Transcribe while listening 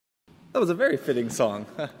That was a very fitting song,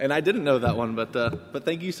 and I didn't know that one, but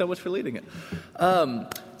thank you so much for leading it.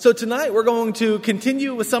 So tonight we're going to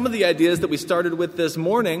continue with some of the ideas that we started with this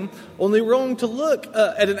morning, only we're going to look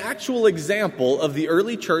at an actual example of the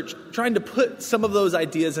early church trying to put some of those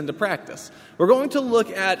ideas into practice. We're going to look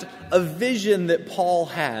at a vision that Paul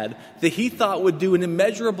had that he thought would do an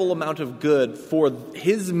immeasurable amount of good for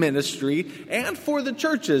his ministry and for the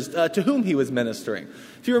churches to whom he was ministering.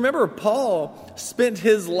 If you remember, Paul spent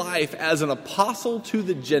his life as an apostle to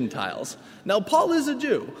the Gentiles. Now, Paul is a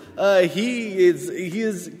Jew. He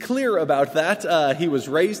is clear about that. He was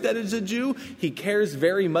raised as a Jew. He cares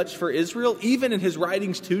very much for Israel. Even in his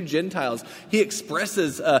writings to Gentiles, he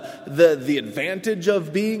expresses the advantage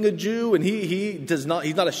of being a Jew, and he's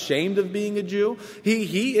not ashamed of being a Jew.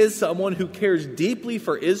 He is someone who cares deeply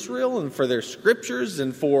for Israel and for their scriptures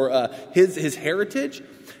and for his heritage.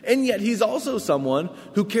 And yet he's also someone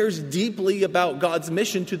who cares deeply about God's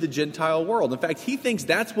mission to the Gentile world. In fact, he thinks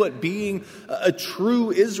that's what being a true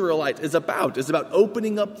Israelite is about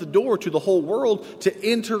opening up the door to the whole world to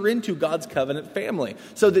enter into God's covenant family,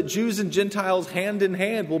 so that Jews and Gentiles hand in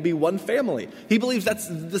hand will be one family. He believes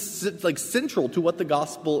that's central to what the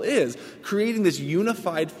gospel is, creating this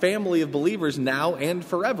unified family of believers now and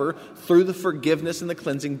forever through the forgiveness and the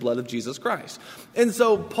cleansing blood of Jesus Christ. And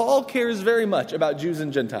so Paul cares very much about Jews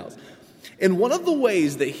and Gentiles. And one of the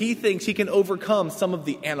ways that he thinks he can overcome some of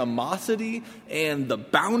the animosity and the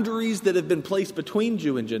boundaries that have been placed between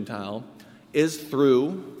Jew and Gentile is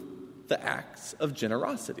through the acts of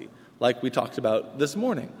generosity, like we talked about this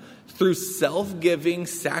morning, through self-giving,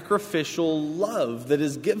 sacrificial love that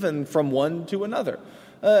is given from one to another.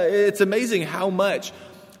 It's amazing how much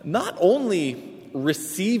not only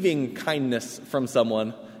receiving kindness from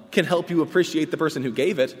someone can help you appreciate the person who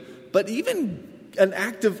gave it, but even an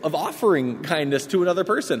act of offering kindness to another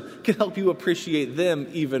person can help you appreciate them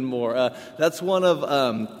even more. That's one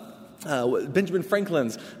of Benjamin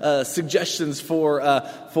Franklin's suggestions for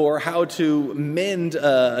how to mend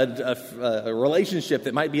a relationship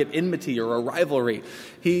that might be at enmity or a rivalry.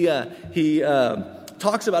 He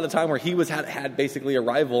talks about a time where he had basically a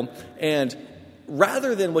rival, and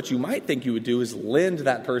rather than what you might think you would do is lend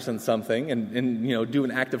that person something and do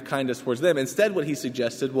an act of kindness towards them. Instead, what he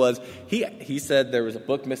suggested was he said there was a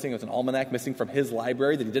book missing, it was an almanac missing from his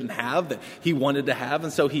library that he didn't have, that he wanted to have.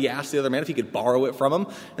 And so he asked the other man if he could borrow it from him.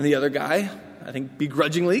 And the other guy, I think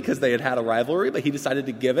begrudgingly because they had a rivalry, but he decided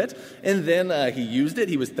to give it. And then he used it.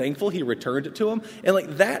 He was thankful. He returned it to him. And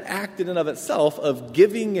that act in and of itself of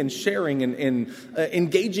giving and sharing and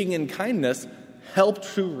engaging in kindness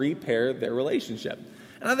helped to repair their relationship.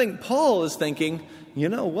 And I think Paul is thinking, you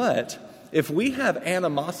know what? If we have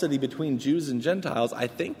animosity between Jews and Gentiles, I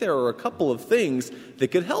think there are a couple of things that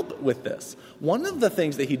could help with this. One of the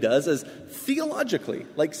things that he does is theologically,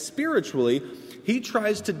 spiritually, he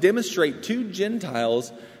tries to demonstrate to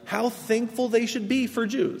Gentiles how thankful they should be for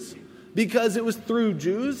Jews. Because it was through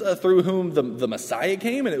Jews through whom the Messiah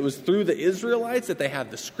came, and it was through the Israelites that they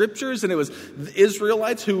had the scriptures, and it was the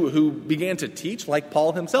Israelites who began to teach, like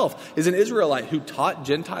Paul himself is an Israelite who taught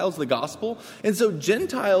Gentiles the gospel. And so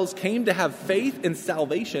Gentiles came to have faith in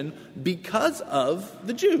salvation because of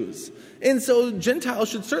the Jews. And so Gentiles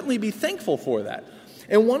should certainly be thankful for that.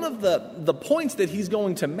 And one of the points that he's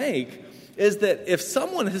going to make is that if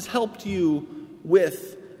someone has helped you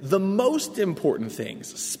with the most important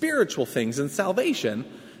things, spiritual things and salvation,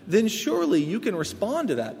 then surely you can respond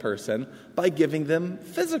to that person by giving them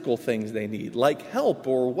physical things they need, like help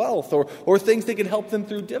or wealth or things that can help them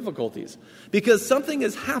through difficulties. Because something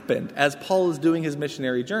has happened as Paul is doing his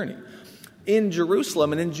missionary journey. In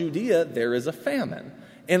Jerusalem and in Judea, there is a famine.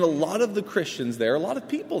 And a lot of the Christians there, a lot of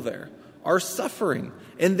people there, are suffering,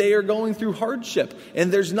 and they are going through hardship,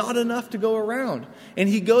 and there's not enough to go around. And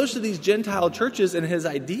he goes to these Gentile churches, and his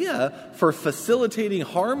idea for facilitating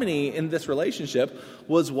harmony in this relationship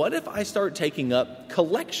was, what if I start taking up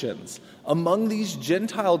collections among these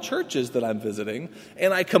Gentile churches that I'm visiting,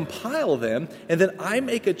 and I compile them, and then I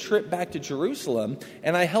make a trip back to Jerusalem,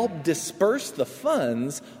 and I help disperse the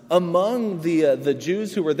funds among the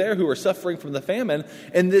Jews who were there who were suffering from the famine,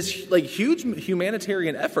 and this huge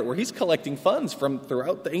humanitarian effort where he's collecting funds from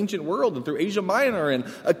throughout the ancient world and through Asia Minor and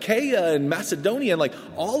Achaia and Macedonia and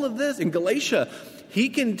all of this in Galatia. He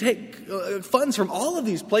can take funds from all of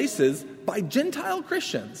these places by Gentile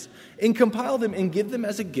Christians and compile them and give them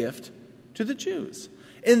as a gift to the Jews.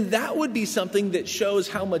 And that would be something that shows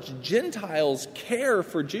how much Gentiles care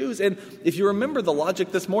for Jews. And if you remember the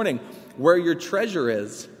logic this morning, where your treasure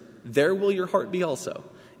is, there will your heart be also.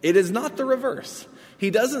 It is not the reverse. He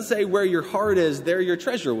doesn't say where your heart is, there your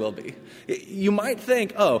treasure will be. You might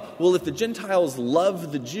think, oh, well, if the Gentiles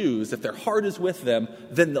love the Jews, if their heart is with them,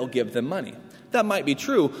 then they'll give them money. That might be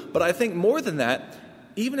true, but I think more than that,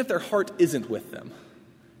 even if their heart isn't with them,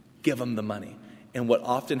 give them the money. And what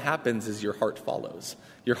often happens is your heart follows.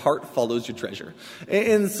 Your heart follows your treasure.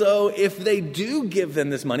 And so if they do give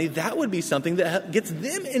them this money, that would be something that gets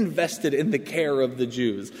them invested in the care of the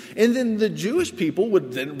Jews. And then the Jewish people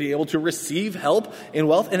would then be able to receive help and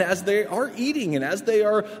wealth. And as they are eating and as they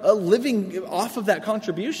are living off of that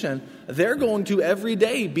contribution, they're going to every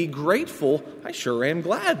day be grateful. I sure am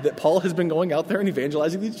glad that Paul has been going out there and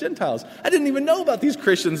evangelizing these Gentiles. I didn't even know about these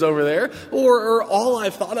Christians over there. Or all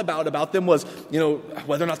I've thought about them was,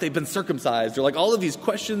 whether or not they've been circumcised, or like all of these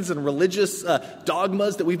questions and religious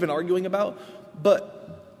dogmas that we've been arguing about.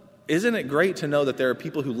 But isn't it great to know that there are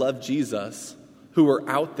people who love Jesus, who are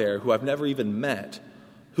out there, who I've never even met,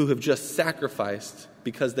 who have just sacrificed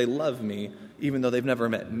because they love me, even though they've never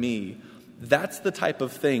met me? That's the type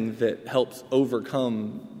of thing that helps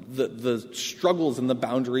overcome the struggles and the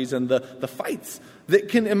boundaries and the fights that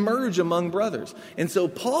can emerge among brothers. And so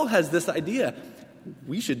Paul has this idea.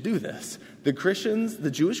 We should do this. The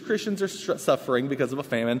Jewish Christians are suffering because of a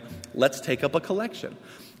famine. Let's take up a collection.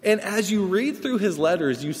 And as you read through his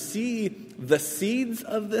letters, you see the seeds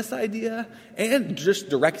of this idea and just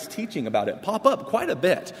direct teaching about it pop up quite a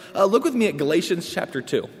bit. Look with me at Galatians chapter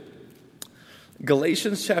 2.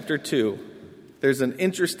 Galatians chapter 2. There's an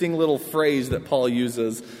interesting little phrase that Paul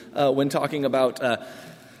uses when talking about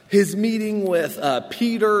his meeting with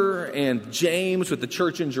Peter and James with the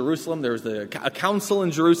church in Jerusalem. There was a council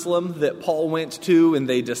in Jerusalem that Paul went to, and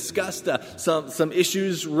they discussed some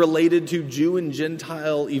issues related to Jew and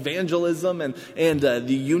Gentile evangelism and the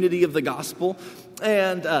unity of the gospel.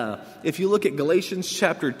 And if you look at Galatians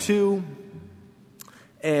chapter 2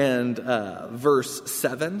 and verse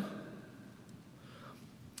 7,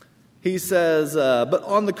 he says, but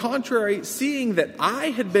on the contrary, seeing that I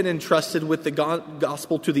had been entrusted with the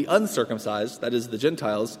gospel to the uncircumcised, that is the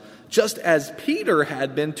Gentiles, just as Peter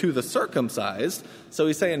had been to the circumcised. So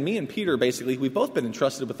he's saying me and Peter, basically, we've both been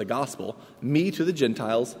entrusted with the gospel, me to the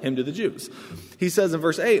Gentiles, him to the Jews. He says in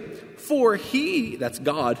verse 8, for he, that's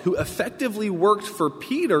God, who effectively worked for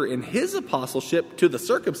Peter in his apostleship to the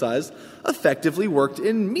circumcised, effectively worked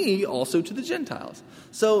in me also to the Gentiles.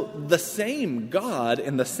 So the same God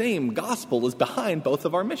and the same gospel is behind both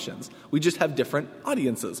of our missions. We just have different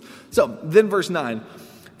audiences. So then verse 9,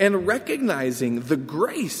 and recognizing the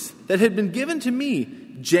grace that had been given to me,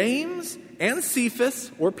 James and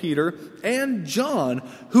Cephas, or Peter, and John,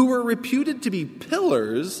 who were reputed to be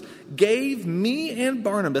pillars, gave me and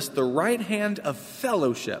Barnabas the right hand of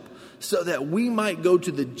fellowship, so that we might go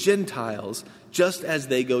to the Gentiles just as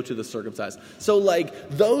they go to the circumcised. So like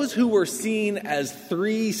those who were seen as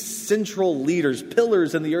three central leaders,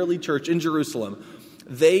 pillars in the early church in Jerusalem,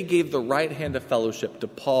 they gave the right hand of fellowship to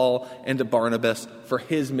Paul and to Barnabas for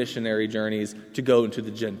his missionary journeys to go into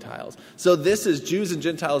the Gentiles. So this is Jews and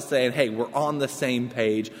Gentiles saying, hey, we're on the same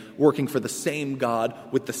page, working for the same God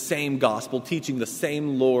with the same gospel, teaching the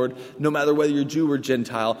same Lord, no matter whether you're Jew or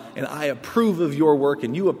Gentile, and I approve of your work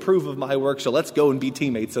and you approve of my work, so let's go and be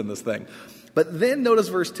teammates in this thing. But then notice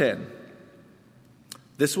verse 10.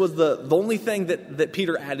 This was the only thing that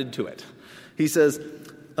Peter added to it. He says,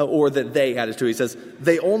 or that they added to it. He says,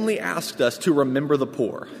 they only asked us to remember the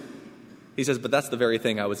poor. He says, but that's the very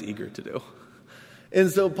thing I was eager to do. And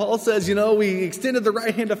so Paul says, we extended the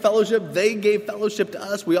right hand of fellowship. They gave fellowship to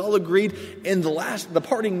us. We all agreed. And the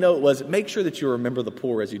parting note was, make sure that you remember the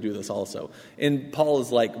poor as you do this also. And Paul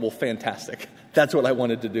is like, well, fantastic. That's what I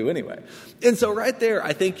wanted to do anyway. And so right there,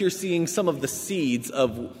 I think you're seeing some of the seeds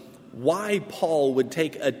of why Paul would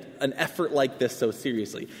take an effort like this so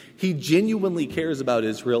seriously. He genuinely cares about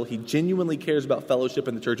Israel. He genuinely cares about fellowship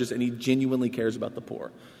in the churches, and he genuinely cares about the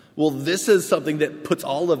poor. Well, this is something that puts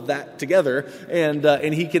all of that together,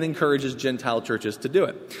 and he can encourage his Gentile churches to do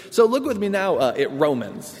it. So look with me now at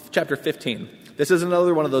Romans chapter 15. This is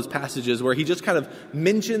another one of those passages where he just kind of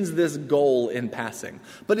mentions this goal in passing.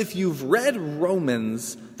 But if you've read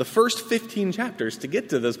Romans, the first 15 chapters to get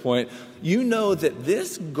to this point, you know that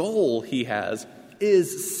this goal he has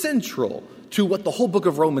is central to what the whole book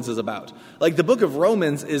of Romans is about. Like the book of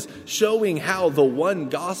Romans is showing how the one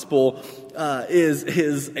gospel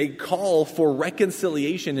is a call for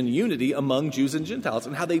reconciliation and unity among Jews and Gentiles,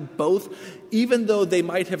 and how they both, even though they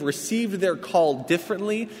might have received their call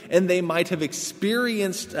differently and they might have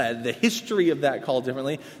experienced the history of that call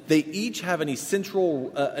differently, they each have an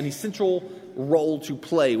essential role to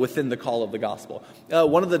play within the call of the gospel.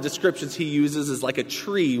 One of the descriptions he uses is like a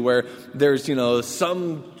tree where there's,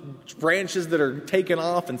 some branches that are taken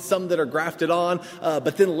off and some that are grafted on,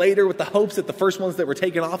 but then later with the hopes that the first ones that were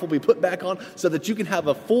taken off will be put back on so that you can have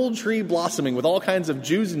a full tree blossoming with all kinds of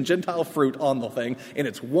Jews and Gentile fruit on the thing, and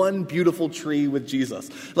it's one beautiful tree with Jesus.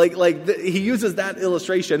 He uses that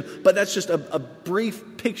illustration, but that's just a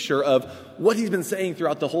brief picture of what he's been saying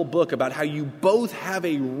throughout the whole book about how you both have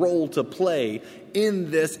a role to play in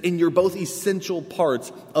this, and you're both essential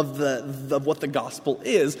parts of what the gospel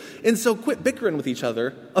is. And so quit bickering with each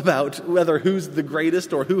other about whether who's the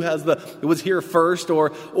greatest or who was here first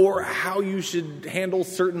or how you should handle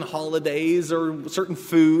certain holidays or certain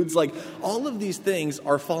foods. Like, all of these things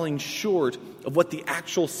are falling short of what the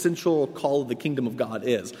actual central call of the kingdom of God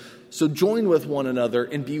is. So join with one another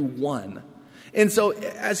and be one. And so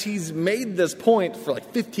as he's made this point for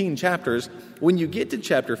 15 chapters, when you get to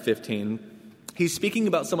chapter 15, he's speaking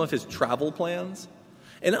about some of his travel plans.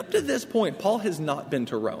 And up to this point, Paul has not been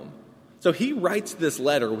to Rome. So he writes this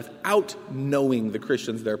letter without knowing the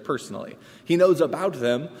Christians there personally. He knows about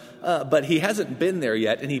them, but he hasn't been there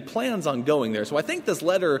yet, and he plans on going there. So I think this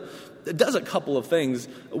letter does a couple of things.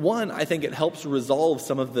 One, I think it helps resolve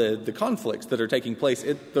some of the conflicts that are taking place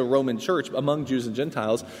at the Roman church among Jews and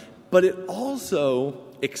Gentiles, but it also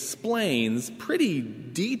explains pretty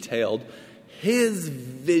detailed his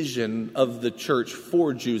vision of the church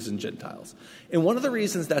for Jews and Gentiles. And one of the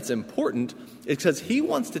reasons that's important is because he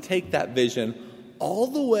wants to take that vision all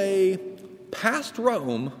the way past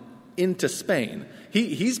Rome into Spain.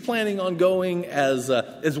 He's planning on going as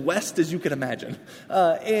west as you can imagine.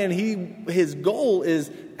 And his goal is,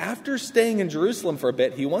 after staying in Jerusalem for a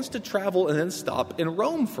bit, he wants to travel and then stop in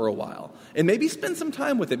Rome for a while and maybe spend some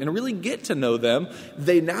time with them and really get to know them.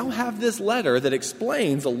 They now have this letter that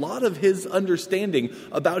explains a lot of his understanding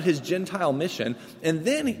about his Gentile mission. And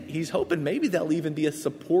then he's hoping maybe they'll even be a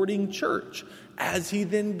supporting church as he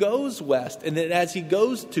then goes west and then as he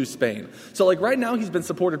goes to Spain. So right now he's been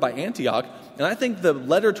supported by Antioch. And I think the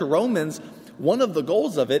letter to Romans, one of the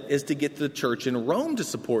goals of it is to get the church in Rome to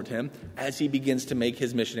support him as he begins to make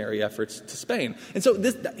his missionary efforts to Spain. And so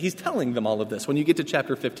he's telling them all of this when you get to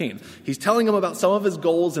chapter 15. He's telling them about some of his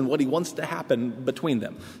goals and what he wants to happen between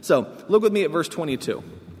them. So look with me at verse 22.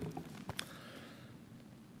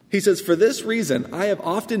 He says, "For this reason, I have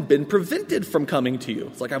often been prevented from coming to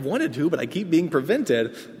you." It's I've wanted to, but I keep being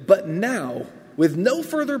prevented. "But now, with no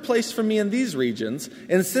further place for me in these regions,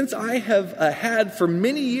 and since I have had for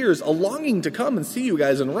many years a longing to come and see you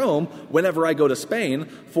guys in Rome whenever I go to Spain,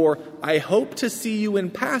 for I hope to see you in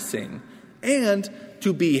passing, and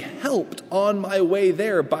to be helped on my way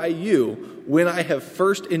there by you when I have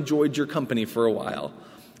first enjoyed your company for a while."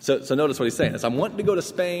 So notice what he's saying is, I'm wanting to go to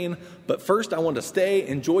Spain, but first I want to stay,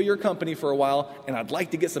 enjoy your company for a while, and I'd like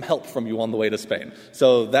to get some help from you on the way to Spain.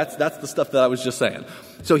 So that's the stuff that I was just saying.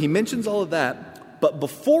 So he mentions all of that, but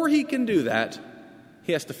before he can do that,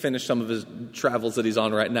 he has to finish some of his travels that he's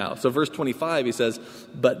on right now. So verse 25, he says,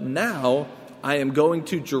 "But now I am going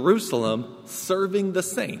to Jerusalem serving the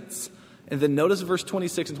saints." And then notice verse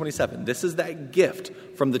 26 and 27. This is that gift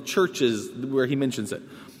from the churches where he mentions it.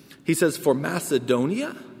 He says, "For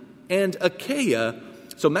Macedonia and Achaia."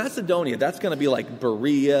 So Macedonia, that's going to be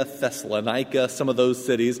Berea, Thessalonica, some of those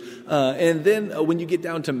cities. And then when you get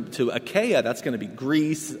down to Achaia, that's going to be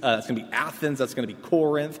Greece. It's going to be Athens. That's going to be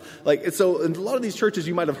Corinth. So a lot of these churches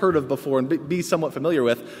you might have heard of before and be somewhat familiar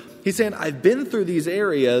with. He's saying, I've been through these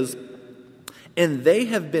areas, and they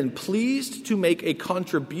have been pleased to make a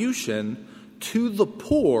contribution to the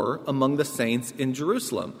poor among the saints in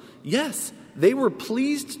Jerusalem. Yes, they were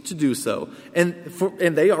pleased to do so, and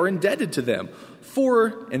they are indebted to them.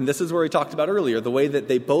 And this is where we talked about earlier, the way that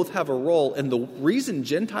they both have a role, and the reason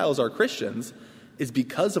Gentiles are Christians is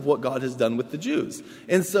because of what God has done with the Jews.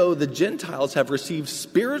 And so the Gentiles have received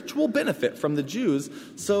spiritual benefit from the Jews,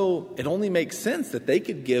 so it only makes sense that they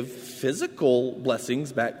could give physical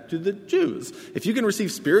blessings back to the Jews. If you can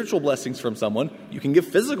receive spiritual blessings from someone, you can give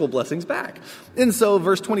physical blessings back. And so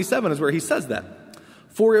verse 27 is where he says that.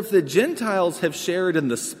 "For if the Gentiles have shared in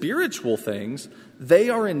the spiritual things, they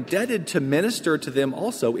are indebted to minister to them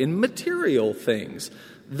also in material things.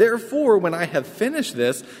 Therefore, when I have finished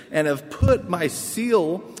this and have put my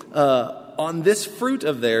seal on this fruit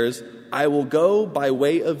of theirs, I will go by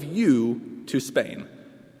way of you to Spain."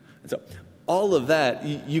 And so all of that,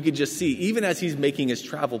 you could just see, even as he's making his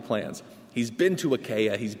travel plans, He's been to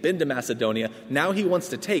Achaia. He's been to Macedonia. Now he wants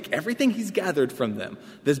to take everything he's gathered from them,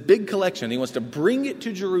 this big collection. He wants to bring it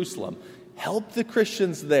to Jerusalem, help the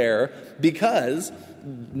Christians there, because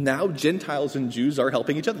now Gentiles and Jews are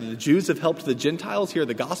helping each other. The Jews have helped the Gentiles hear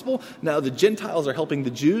the gospel. Now the Gentiles are helping the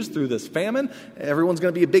Jews through this famine. Everyone's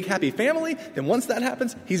going to be a big, happy family. And once that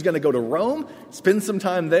happens, he's going to go to Rome, spend some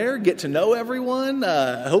time there, get to know everyone,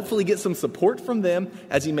 hopefully get some support from them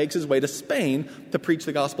as he makes his way to Spain to preach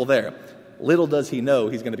the gospel there. Little does he know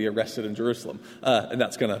he's going to be arrested in Jerusalem, and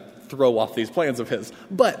that's going to throw off these plans of his.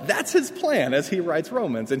 But that's his plan as he writes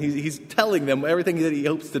Romans, and he's telling them everything that he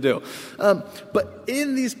hopes to do. But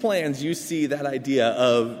in these plans, you see that idea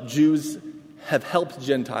of Jews have helped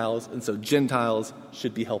Gentiles, and so Gentiles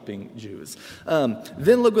should be helping Jews.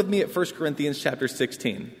 Then look with me at 1 Corinthians chapter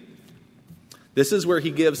 16. This is where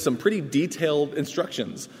he gives some pretty detailed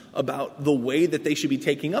instructions about the way that they should be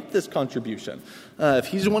taking up this contribution. If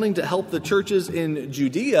he's wanting to help the churches in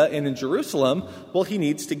Judea and in Jerusalem, well, he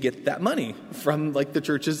needs to get that money from like the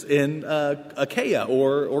churches in Achaia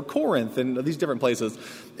or Corinth and these different places.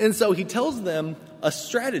 And so he tells them a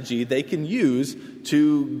strategy they can use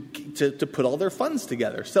to put all their funds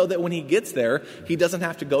together so that when he gets there, he doesn't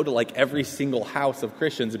have to go to like every single house of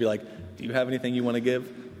Christians and be like, do you have anything you want to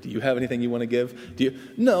give? Do you have anything you want to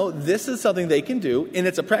give? No, this is something they can do, and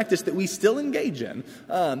it's a practice that we still engage in,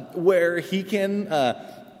 where he can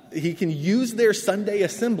use their Sunday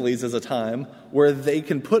assemblies as a time where they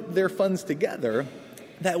can put their funds together.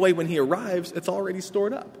 That way, when he arrives, it's already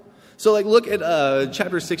stored up. So, like, look at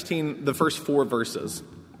chapter 16, the first 4 verses.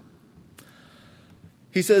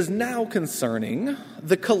 He says, now concerning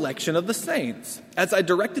the collection of the saints, as I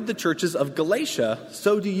directed the churches of Galatia,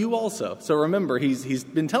 so do you also. So remember, he's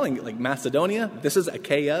been telling, like Macedonia, this is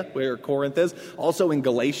Achaia, where Corinth is, also in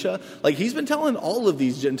Galatia. Like he's been telling all of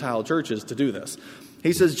these Gentile churches to do this.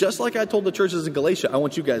 He says, just like I told the churches in Galatia, I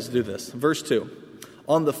want you guys to do this. Verse 2,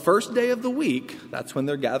 on the first day of the week, that's when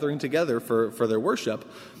they're gathering together for their worship,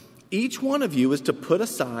 each one of you is to put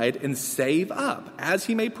aside and save up as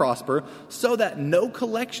he may prosper so that no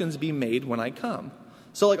collections be made when I come.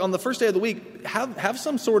 So like on the first day of the week, have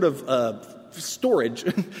some sort of storage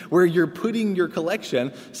where you're putting your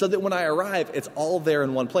collection so that when I arrive, it's all there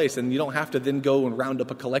in one place and you don't have to then go and round up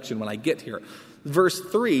a collection when I get here. Verse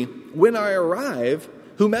 3, when I arrive,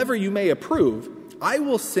 whomever you may approve, I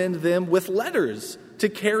will send them with letters to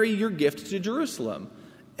carry your gift to Jerusalem.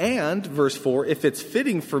 And, verse 4, if it's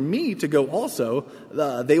fitting for me to go also,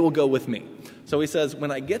 they will go with me. So he says, when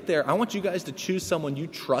I get there, I want you guys to choose someone you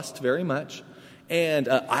trust very much. And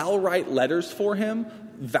I'll write letters for him,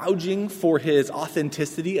 vouching for his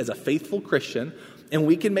authenticity as a faithful Christian. And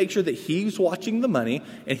we can make sure that he's watching the money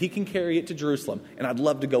and he can carry it to Jerusalem. And I'd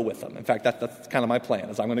love to go with him. In fact, that's kind of my plan,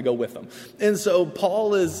 is I'm going to go with him. And so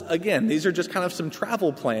Paul is, again, these are just kind of some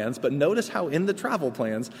travel plans. But notice how in the travel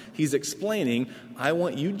plans, he's explaining, I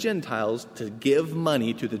want you Gentiles to give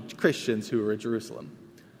money to the Christians who are at Jerusalem.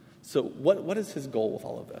 So what is his goal with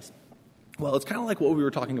all of this? Well, it's kind of like what we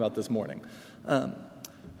were talking about this morning.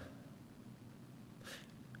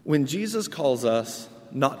 When Jesus calls us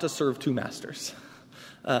not to serve two masters,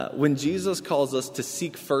 when Jesus calls us to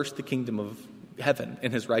seek first the kingdom of heaven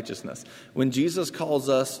and his righteousness, when Jesus calls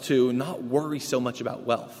us to not worry so much about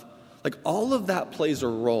wealth, like all of that plays a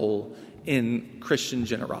role in Christian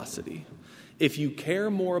generosity. If you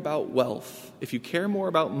care more about wealth, if you care more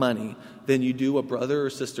about money than you do a brother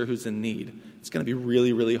or sister who's in need, it's going to be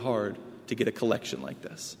really, really hard to get a collection like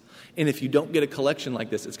this. And if you don't get a collection like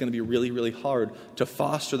this, it's going to be really, really hard to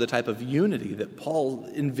foster the type of unity that Paul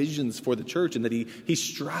envisions for the church and that he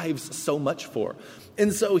strives so much for.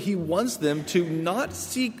 And so he wants them to not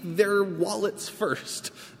seek their wallets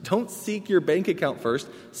first. Don't seek your bank account first.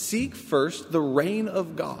 Seek first the reign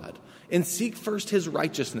of God and seek first his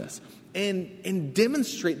righteousness. And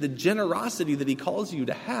demonstrate the generosity that he calls you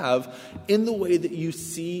to have in the way that you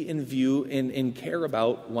see and view and care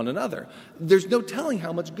about one another. There's no telling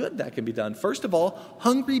how much good that can be done. First of all,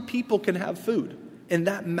 hungry people can have food, and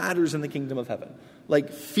that matters in the kingdom of heaven.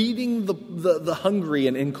 Like feeding the hungry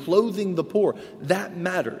and clothing the poor, that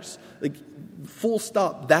matters. Like full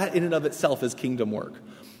stop, that in and of itself is kingdom work.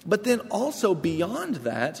 But then also beyond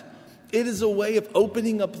that, it is a way of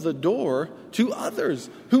opening up the door to others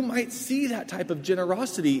who might see that type of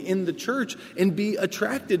generosity in the church and be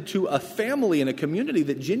attracted to a family and a community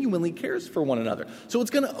that genuinely cares for one another. So it's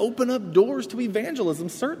going to open up doors to evangelism,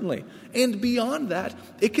 certainly. And beyond that,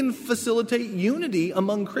 it can facilitate unity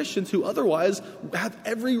among Christians who otherwise have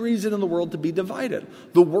every reason in the world to be divided.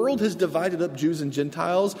 The world has divided up Jews and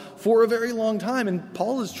Gentiles for a very long time, and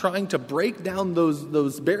Paul is trying to break down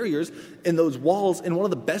those barriers and those walls, and one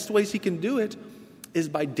of the best ways he can do it is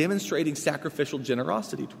by demonstrating sacrificial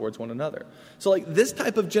generosity towards one another. So this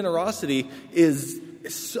type of generosity is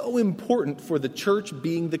so important for the church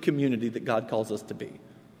being the community that God calls us to be.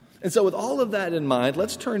 And so with all of that in mind,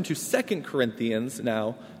 let's turn to 2 Corinthians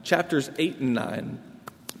now, chapters 8 and 9.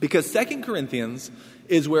 Because 2 Corinthians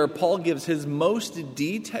is where Paul gives his most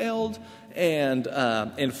detailed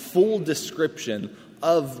and full description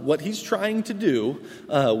of what he's trying to do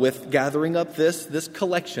with gathering up this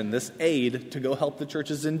collection, this aid to go help the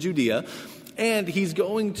churches in Judea. And he's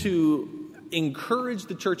going to encourage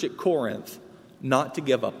the church at Corinth not to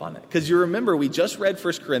give up on it. Because you remember, we just read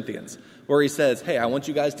 1 Corinthians, where he says, hey, I want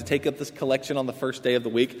you guys to take up this collection on the first day of the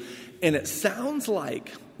week. And it sounds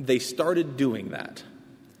like they started doing that.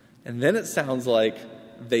 And then it sounds like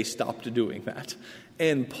they stopped doing that.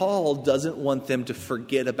 And Paul doesn't want them to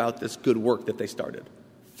forget about this good work that they started.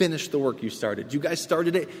 Finish the work you started. You guys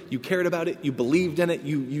started it. You cared about it. You believed in it.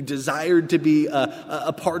 You desired to be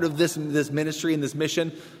a part of this ministry and this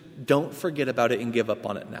mission. Don't forget about it and give up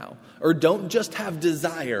on it now. Or don't just have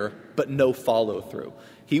desire, but no follow through.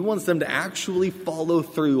 He wants them to actually follow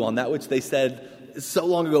through on that which they said so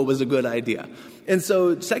long ago was a good idea. And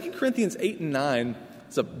so 2 Corinthians 8 and 9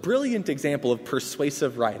 is a brilliant example of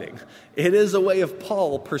persuasive writing. It is a way of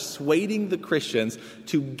Paul persuading the Christians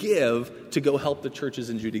to give to go help the churches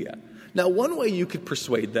in Judea. Now, one way you could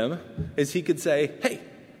persuade them is he could say, hey,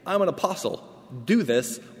 I'm an apostle. Do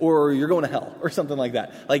this or you're going to hell or something like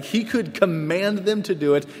that. He could command them to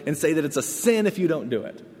do it and say that it's a sin if you don't do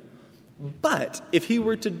it. But if he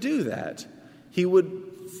were to do that, he would,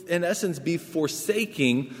 in essence, be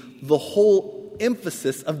forsaking the whole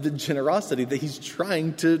emphasis of the generosity that he's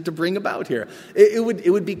trying to bring about here. It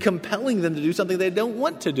would be compelling them to do something they don't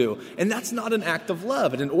want to do. And that's not an act of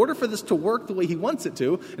love. And in order for this to work the way he wants it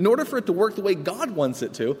to, in order for it to work the way God wants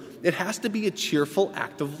it to, it has to be a cheerful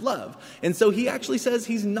act of love. And so he actually says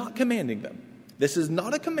he's not commanding them. This is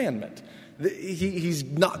not a commandment. He's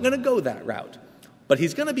not going to go that route. But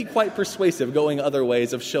he's going to be quite persuasive, going other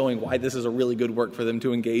ways of showing why this is a really good work for them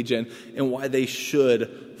to engage in and why they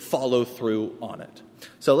should follow through on it.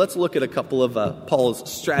 So let's look at a couple of Paul's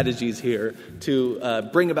strategies here to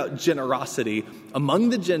bring about generosity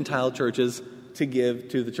among the Gentile churches to give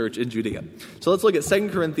to the church in Judea. So let's look at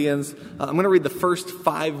 2 Corinthians. I'm going to read the first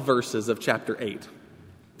 5 verses of chapter 8.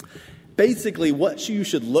 Basically, what you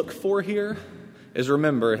should look for here is,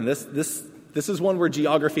 remember, and this is one where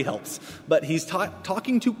geography helps, but he's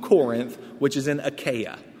talking to Corinth, which is in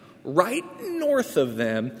Achaia. Right north of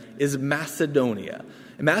them is Macedonia.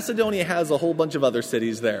 And Macedonia has a whole bunch of other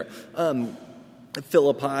cities there.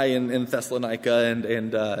 Philippi and Thessalonica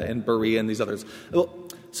and Berea and these others.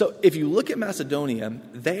 So if you look at Macedonia,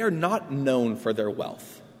 they are not known for their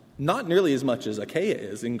wealth. Not nearly as much as Achaia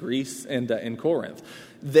is in Greece and in Corinth.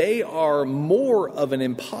 They are more of an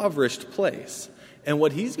impoverished place. And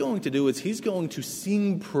what he's going to do is he's going to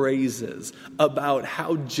sing praises about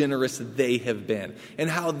how generous they have been and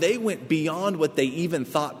how they went beyond what they even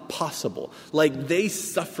thought possible. They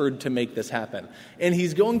suffered to make this happen. And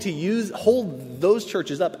he's going to hold those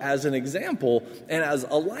churches up as an example and as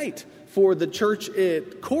a light for the church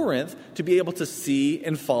at Corinth to be able to see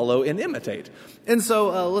and follow and imitate. And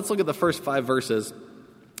so let's look at the first 5 verses.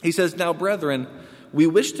 He says, "Now, brethren, we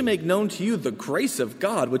wish to make known to you the grace of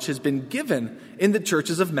God which has been given in the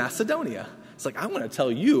churches of Macedonia." It's I want to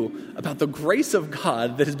tell you about the grace of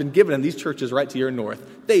God that has been given in these churches right to your north.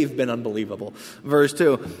 They've been unbelievable. Verse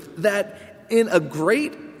 2, "That in a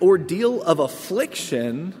great ordeal of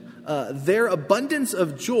affliction, their abundance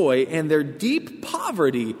of joy and their deep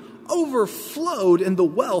poverty overflowed in the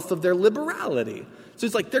wealth of their liberality." So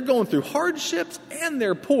it's they're going through hardships and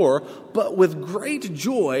they're poor, but with great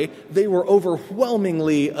joy, they were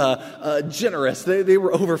overwhelmingly generous. They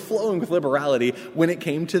were overflowing with liberality when it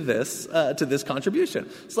came to this contribution.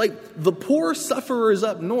 It's the poor sufferers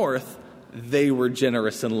up north, they were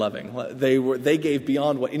generous and loving. They gave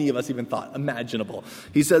beyond what any of us even thought imaginable.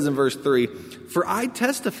 He says in verse 3, "For I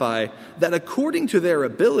testify that according to their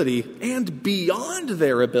ability and beyond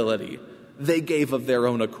their ability, they gave of their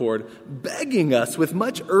own accord, begging us with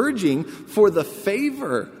much urging for the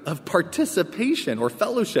favor of participation or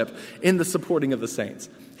fellowship in the supporting of the saints."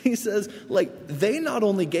 He says, they not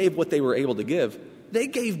only gave what they were able to give, they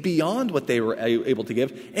gave beyond what they were able to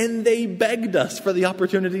give, and they begged us for the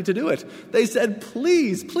opportunity to do it. They said,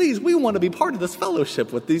 please, we want to be part of this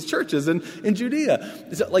fellowship with these churches in Judea.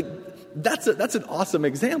 So, that's an awesome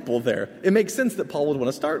example there. It makes sense that Paul would want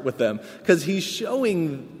to start with them because he's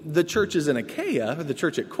showing the churches in Achaia, or the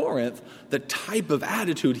church at Corinth, the type of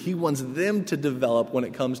attitude he wants them to develop when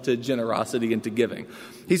it comes to generosity and to giving.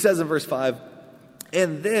 He says in verse 5,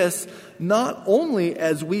 And this, not only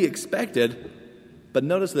as we expected, but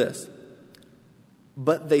notice this,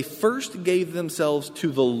 but they first gave themselves to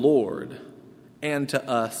the Lord and to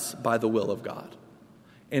us by the will of God.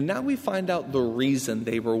 And now we find out the reason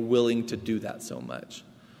they were willing to do that so much.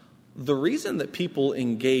 The reason that people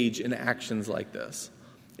engage in actions like this,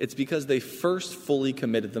 it's because they first fully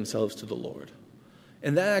committed themselves to the Lord.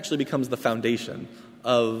 And that actually becomes the foundation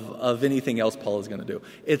of anything else Paul is going to do.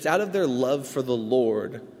 It's out of their love for the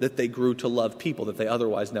Lord that they grew to love people that they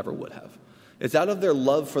otherwise never would have. It's out of their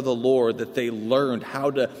love for the Lord that they learned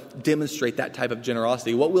how to demonstrate that type of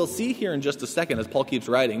generosity. What we'll see here in just a second as Paul keeps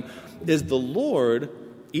writing is the Lord,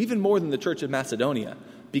 even more than the church of Macedonia,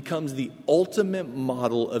 becomes the ultimate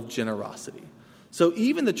model of generosity. So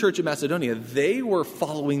even the church of Macedonia, they were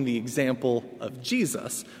following the example of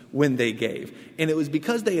Jesus when they gave. And it was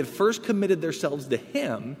because they had first committed themselves to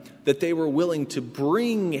him that they were willing to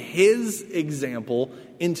bring his example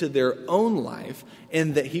into their own life,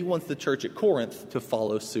 and that he wants the church at Corinth to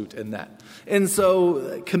follow suit in that. And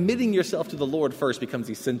so committing yourself to the Lord first becomes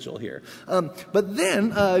essential here. But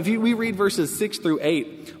then, if we read verses 6 through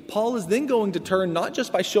 8, Paul is then going to turn not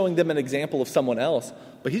just by showing them an example of someone else,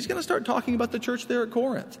 but he's going to start talking about the church there at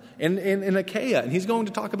Corinth and in Achaia. And he's going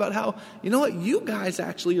to talk about how, you know what, you guys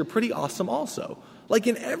actually are pretty awesome also. Like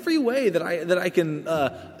in every way that I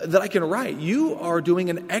can write, you are doing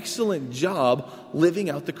an excellent job living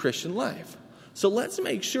out the Christian life. So let's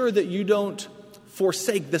make sure that you don't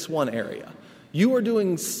forsake this one area. You are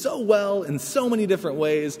doing so well in so many different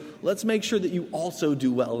ways. Let's make sure that you also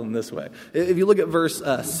do well in this way. If you look at verse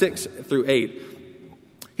 6 through 8,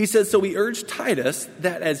 he says, so we urged Titus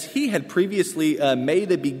that as he had previously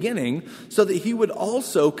made a beginning, so that he would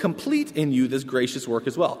also complete in you this gracious work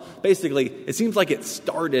as well. Basically, it seems like it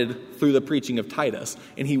started through the preaching of Titus,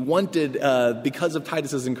 and he wanted, because of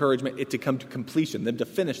Titus's encouragement, it to come to completion, them to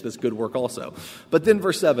finish this good work also. But then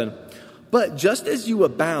verse 7, but just as you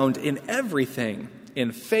abound in everything,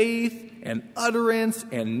 in faith and utterance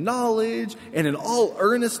and knowledge and in all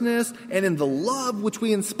earnestness and in the love which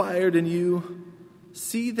we inspired in you,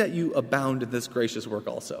 see that you abound in this gracious work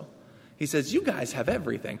also. He says, you guys have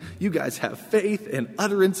everything. You guys have faith and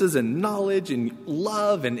utterances and knowledge and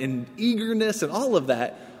love and eagerness and all of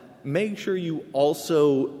that. Make sure you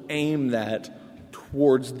also aim that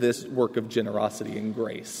towards this work of generosity and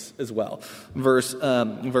grace as well. Verse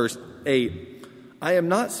 8, I am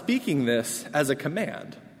not speaking this as a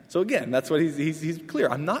command. So again, that's what he's clear.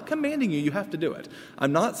 I'm not commanding you. You have to do it.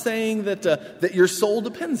 I'm not saying that your soul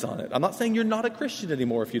depends on it. I'm not saying you're not a Christian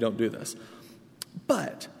anymore if you don't do this.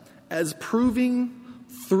 But as proving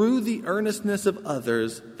through the earnestness of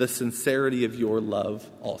others the sincerity of your love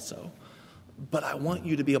also. But I want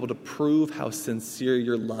you to be able to prove how sincere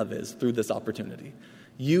your love is through this opportunity.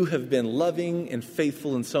 You have been loving and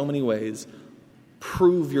faithful in so many ways.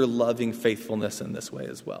 Prove your loving faithfulness in this way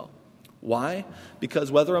as well. Why?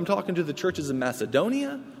 Because whether I'm talking to the churches in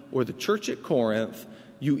Macedonia or the church at Corinth,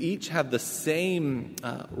 you each have the same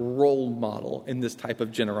role model in this type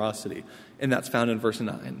of generosity. And that's found in verse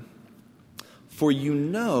 9. For you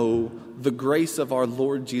know the grace of our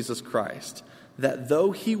Lord Jesus Christ, that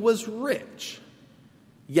though he was rich,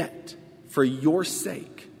 yet for your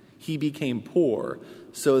sake he became poor,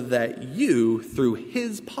 so that you, through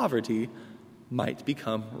his poverty, might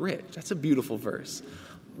become rich. That's a beautiful verse.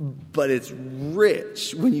 But it's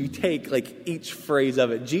rich when you take like each phrase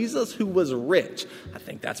of it. Jesus, who was rich, I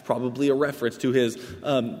think that's probably a reference to his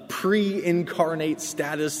pre-incarnate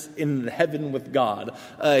status in heaven with God.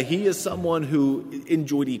 He is someone who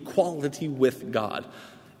enjoyed equality with God.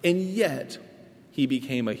 And yet, he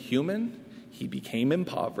became a human. He became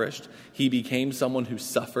impoverished. He became someone who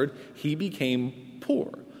suffered. He became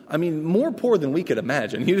poor. I mean, more poor than we could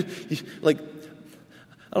imagine.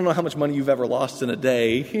 I don't know how much money you've ever lost in a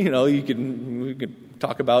day. We could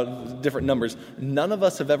talk about different numbers. None of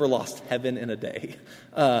us have ever lost heaven in a day.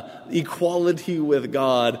 Equality with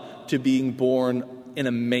God to being born in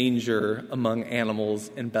a manger among animals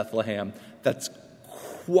in Bethlehem. That's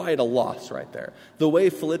quite a loss right there. The way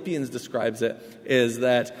Philippians describes it is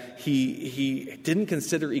that he didn't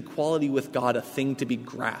consider equality with God a thing to be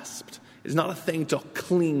grasped. It's not a thing to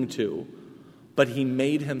cling to, but he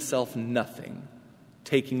made himself nothing,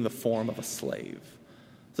 taking the form of a slave.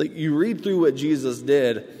 So you read through what Jesus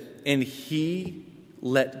did, and he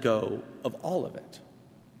let go of all of it.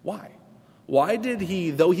 Why? Why did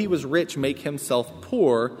he, though he was rich, make himself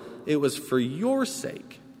poor? It was for your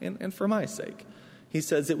sake and for my sake. He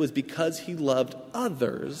says it was because he loved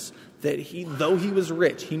others that he, though he was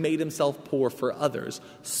rich, he made himself poor for others,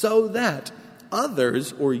 so that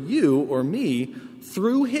others, or you or me,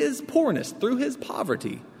 through his poorness, through his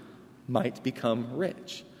poverty, might become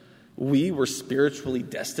rich. We were spiritually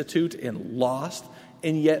destitute and lost,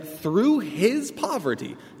 and yet through his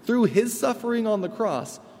poverty, through his suffering on the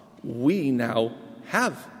cross, we now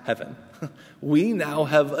have heaven. We now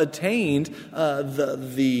have attained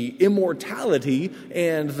the immortality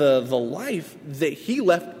and the life that he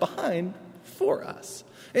left behind for us.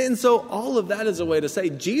 And so all of that is a way to say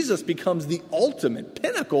Jesus becomes the ultimate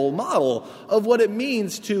pinnacle model of what it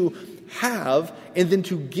means to have and then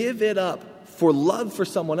to give it up for love for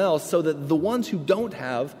someone else so that the ones who don't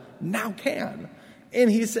have now can. And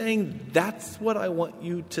he's saying that's what I want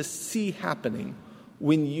you to see happening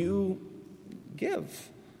when you give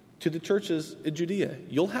to the churches in Judea.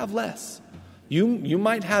 You'll have less. You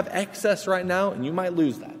might have excess right now, and you might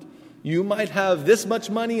lose that. You might have this much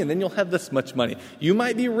money, and then you'll have this much money. You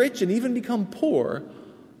might be rich and even become poor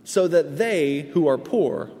so that they who are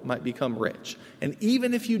poor might become rich. And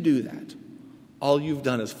even if you do that, all you've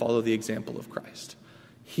done is follow the example of Christ.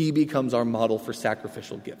 He becomes our model for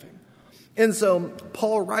sacrificial giving. And so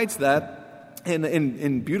Paul writes that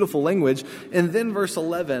in beautiful language. And then verse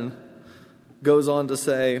 11 goes on to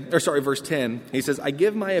say, verse 10, he says, I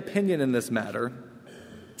give my opinion in this matter,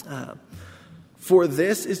 for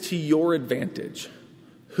this is to your advantage,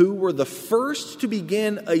 who were the first to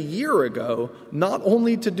begin a year ago, not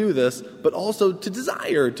only to do this, but also to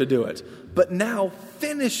desire to do it, but now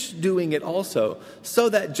finish doing it also, so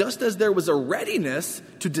that just as there was a readiness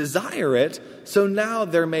to desire it, so now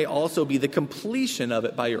there may also be the completion of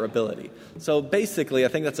it by your ability. So basically, I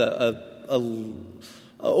think that's a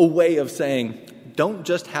way of saying, don't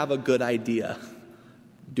just have a good idea,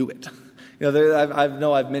 do it. I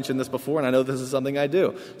know I've mentioned this before, and I know this is something I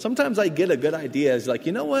do. Sometimes I get a good idea. It's like,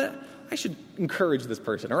 you know what? I should encourage this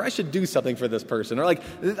person, or I should do something for this person. Or like,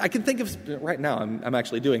 I can think of, right now I'm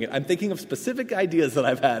actually doing it. I'm thinking of specific ideas that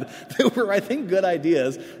I've had that were, I think, good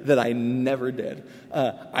ideas that I never did.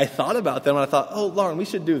 I thought about them, and I thought, oh, Lauren, we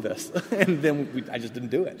should do this. And then I just didn't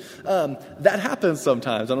do it. That happens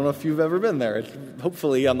sometimes. I don't know if you've ever been there.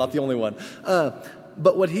 Hopefully, I'm not the only one.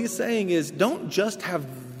 But what he's saying is, don't just have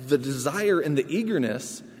the desire and the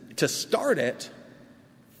eagerness to start it,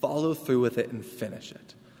 follow through with it and finish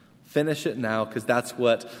it. Finish it now, because that's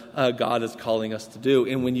what God is calling us to do.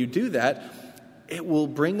 And when you do that, it will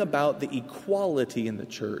bring about the equality in the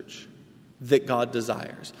church that God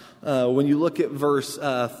desires. When you look at verse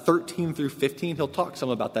 13 through 15, he'll talk some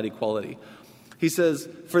about that equality. He says,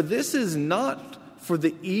 for this is not for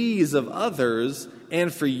the ease of others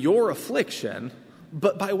and for your affliction,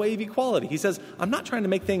 but by way of equality. He says, I'm not trying to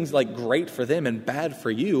make things like great for them and bad for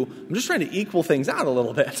you. I'm just trying to equal things out a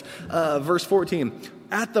little bit. Verse 14,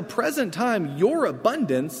 at the present time, your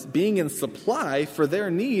abundance being in supply for their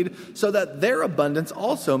need, so that their abundance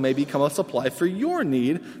also may become a supply for your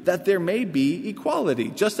need, that there may be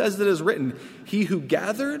equality. Just as it is written, he who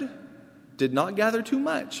gathered did not gather too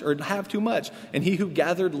much or have too much, and he who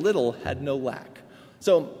gathered little had no lack.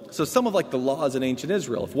 So some of like the laws in ancient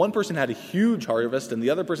Israel, if one person had a huge harvest and the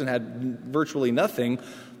other person had virtually nothing,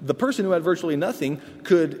 the person who had virtually nothing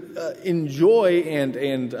could enjoy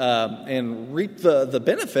and reap the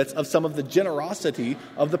benefits of some of the generosity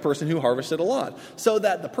of the person who harvested a lot. So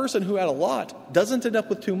that the person who had a lot doesn't end up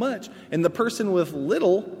with too much, and the person with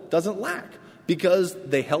little doesn't lack, because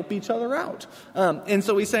they help each other out. And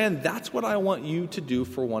so he's saying, that's what I want you to do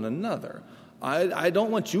for one another. I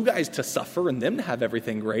don't want you guys to suffer and them to have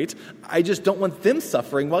everything great. I just don't want them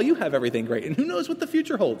suffering while you have everything great. And who knows what the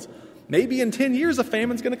future holds? Maybe in 10 years a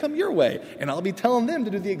famine's going to come your way, and I'll be telling them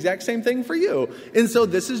to do the exact same thing for you. And so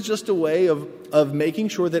this is just a way of making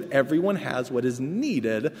sure that everyone has what is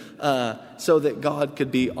needed so that God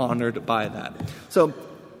could be honored by that. So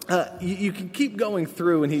you can keep going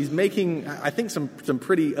through, and he's making, I think, some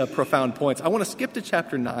pretty profound points. I want to skip to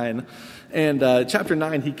chapter 9, and chapter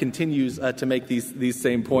 9 he continues to make these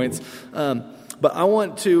same points. But I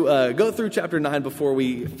want to go through chapter 9 before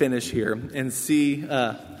we finish here and see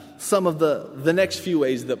some of the next few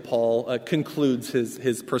ways that Paul concludes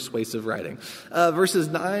his persuasive writing. Verses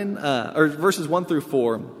 1 through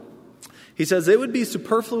 4, he says, it would be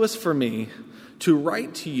superfluous for me to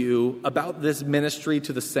write to you about this ministry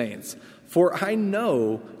to the saints, for I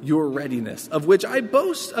know your readiness, of which I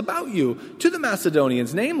boast about you to the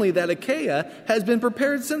Macedonians, namely that Achaia has been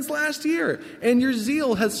prepared since last year, and your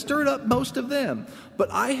zeal has stirred up most of them. But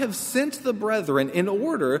I have sent the brethren in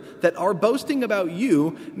order that our boasting about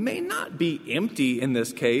you may not be empty in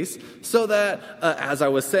this case, so that, as I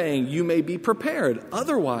was saying, you may be prepared.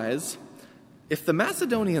 Otherwise, if the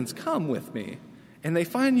Macedonians come with me, and they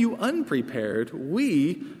find you unprepared,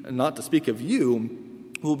 we, not to speak of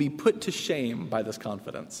you, will be put to shame by this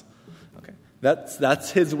confidence. Okay,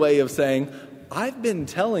 that's his way of saying, I've been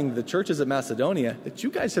telling the churches at Macedonia that you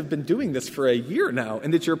guys have been doing this for a year now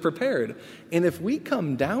and that you're prepared. And if we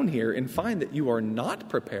come down here and find that you are not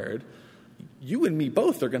prepared, you and me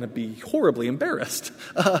both are going to be horribly embarrassed.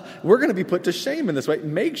 We're going to be put to shame in this way.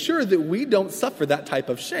 Make sure that we don't suffer that type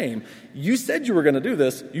of shame. You said you were going to do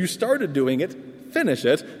this. You started doing it. Finish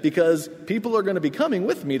it, because people are going to be coming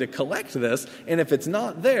with me to collect this, and if it's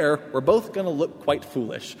not there, we're both going to look quite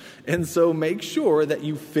foolish. And so make sure that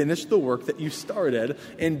you finish the work that you started,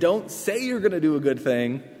 and don't say you're going to do a good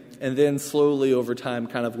thing and then slowly over time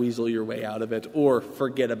kind of weasel your way out of it, or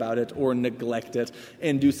forget about it, or neglect it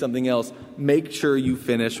and do something else. Make sure you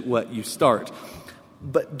finish what you start.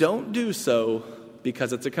 But don't do so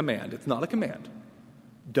because it's a command. It's not a command.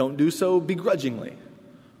 Don't do so begrudgingly.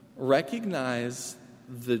 Recognize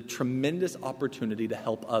the tremendous opportunity to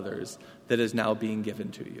help others that is now being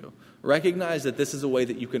given to you. Recognize that this is a way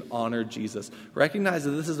that you can honor Jesus. Recognize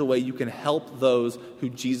that this is a way you can help those who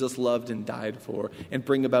Jesus loved and died for and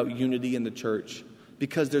bring about unity in the church,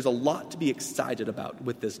 because there's a lot to be excited about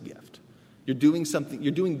with this gift. You're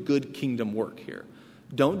doing good kingdom work here.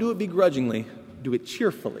 Don't do it begrudgingly. Do it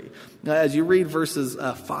cheerfully. Now, as you read verses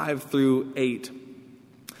 5 through 8,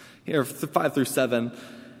 here 5 through 7,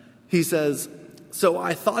 he says, "So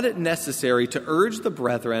I thought it necessary to urge the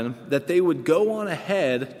brethren that they would go on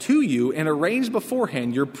ahead to you and arrange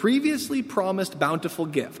beforehand your previously promised bountiful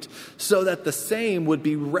gift, so that the same would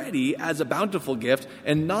be ready as a bountiful gift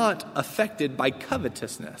and not affected by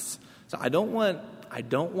covetousness." So I don't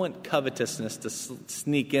want covetousness to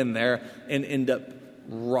sneak in there and end up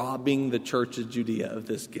robbing the church of Judea of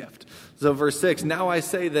this gift. So verse 6, "Now I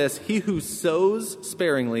say this, he who sows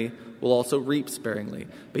sparingly will also reap sparingly,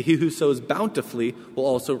 but he who sows bountifully will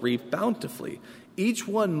also reap bountifully. Each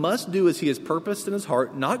one must do as he has purposed in his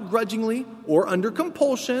heart, not grudgingly or under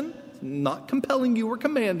compulsion," not compelling you or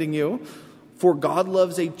commanding you, "for God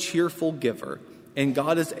loves a cheerful giver. And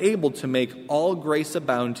God is able to make all grace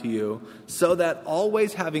abound to you, so that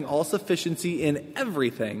always having all sufficiency in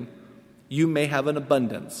everything, you may have an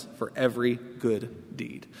abundance for every good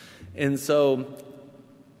deed." And so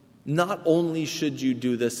not only should you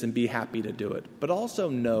do this and be happy to do it, but also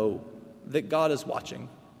know that God is watching,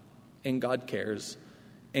 and God cares,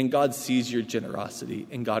 and God sees your generosity,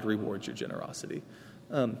 and God rewards your generosity.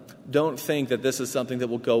 Don't think that this is something that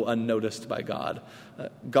will go unnoticed by God.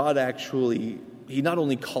 God actually, he not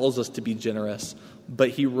only calls us to be generous, but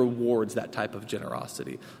he rewards that type of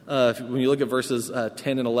generosity. When you look at verses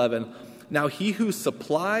 10 and 11, "Now he who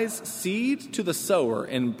supplies seed to the sower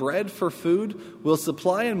and bread for food will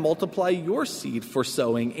supply and multiply your seed for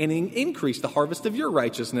sowing and increase the harvest of your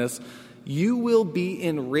righteousness. You will be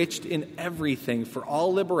enriched in everything for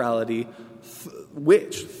all liberality,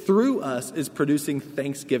 which through us is producing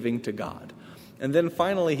thanksgiving to God." And then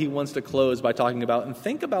finally, he wants to close by talking about, and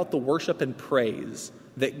think about the worship and praise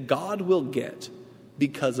that God will get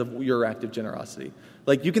because of your act of generosity.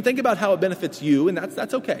 Like, you can think about how it benefits you, and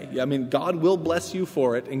that's okay. I mean, God will bless you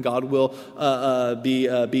for it, and God will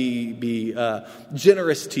be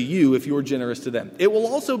generous to you if you're generous to them. It will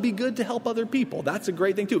also be good to help other people. That's a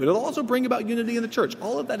great thing too. It'll also bring about unity in the church.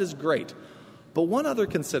 All of that is great. But one other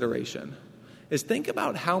consideration is, think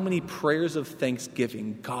about how many prayers of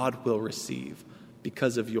thanksgiving God will receive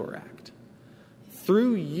because of your act.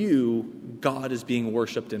 Through you, God is being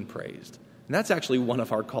worshiped and praised. And that's actually one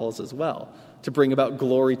of our calls as well, to bring about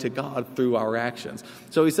glory to God through our actions.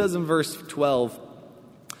 So he says in verse 12,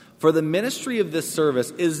 "For the ministry of this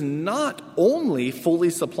service is not only fully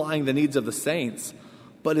supplying the needs of the saints,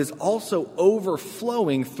 but is also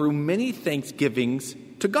overflowing through many thanksgivings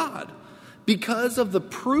to God. Because of the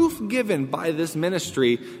proof given by this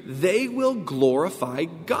ministry, they will glorify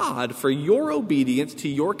God for your obedience to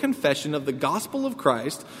your confession of the gospel of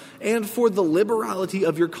Christ and for the liberality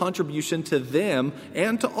of your contribution to them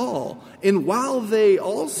and to all. And while they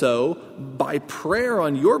also, by prayer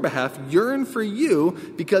on your behalf, yearn for you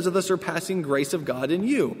because of the surpassing grace of God in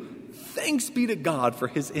you. Thanks be to God for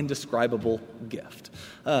his indescribable gift."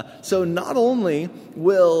 So not only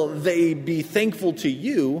will they be thankful to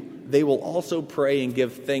you, they will also pray and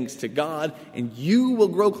give thanks to God, and you will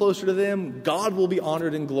grow closer to them. God will be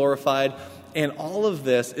honored and glorified. And all of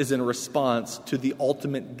this is in response to the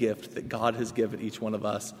ultimate gift that God has given each one of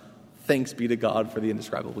us. Thanks be to God for the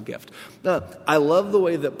indescribable gift. I love the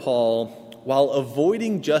way that Paul, while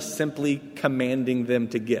avoiding just simply commanding them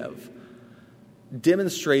to give,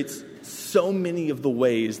 demonstrates so many of the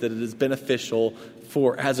ways that it is beneficial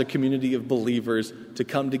for, as a community of believers, to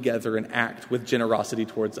come together and act with generosity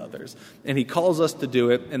towards others. And he calls us to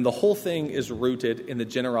do it, and the whole thing is rooted in the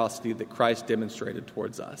generosity that Christ demonstrated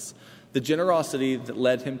towards us. The generosity that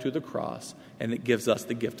led him to the cross and that gives us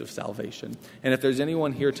the gift of salvation. And if there's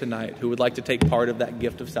anyone here tonight who would like to take part of that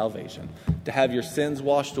gift of salvation, to have your sins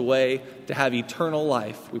washed away, to have eternal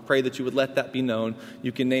life, we pray that you would let that be known.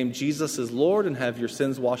 You can name Jesus as Lord and have your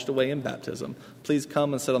sins washed away in baptism. Please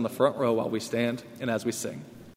come and sit on the front row while we stand and as we sing.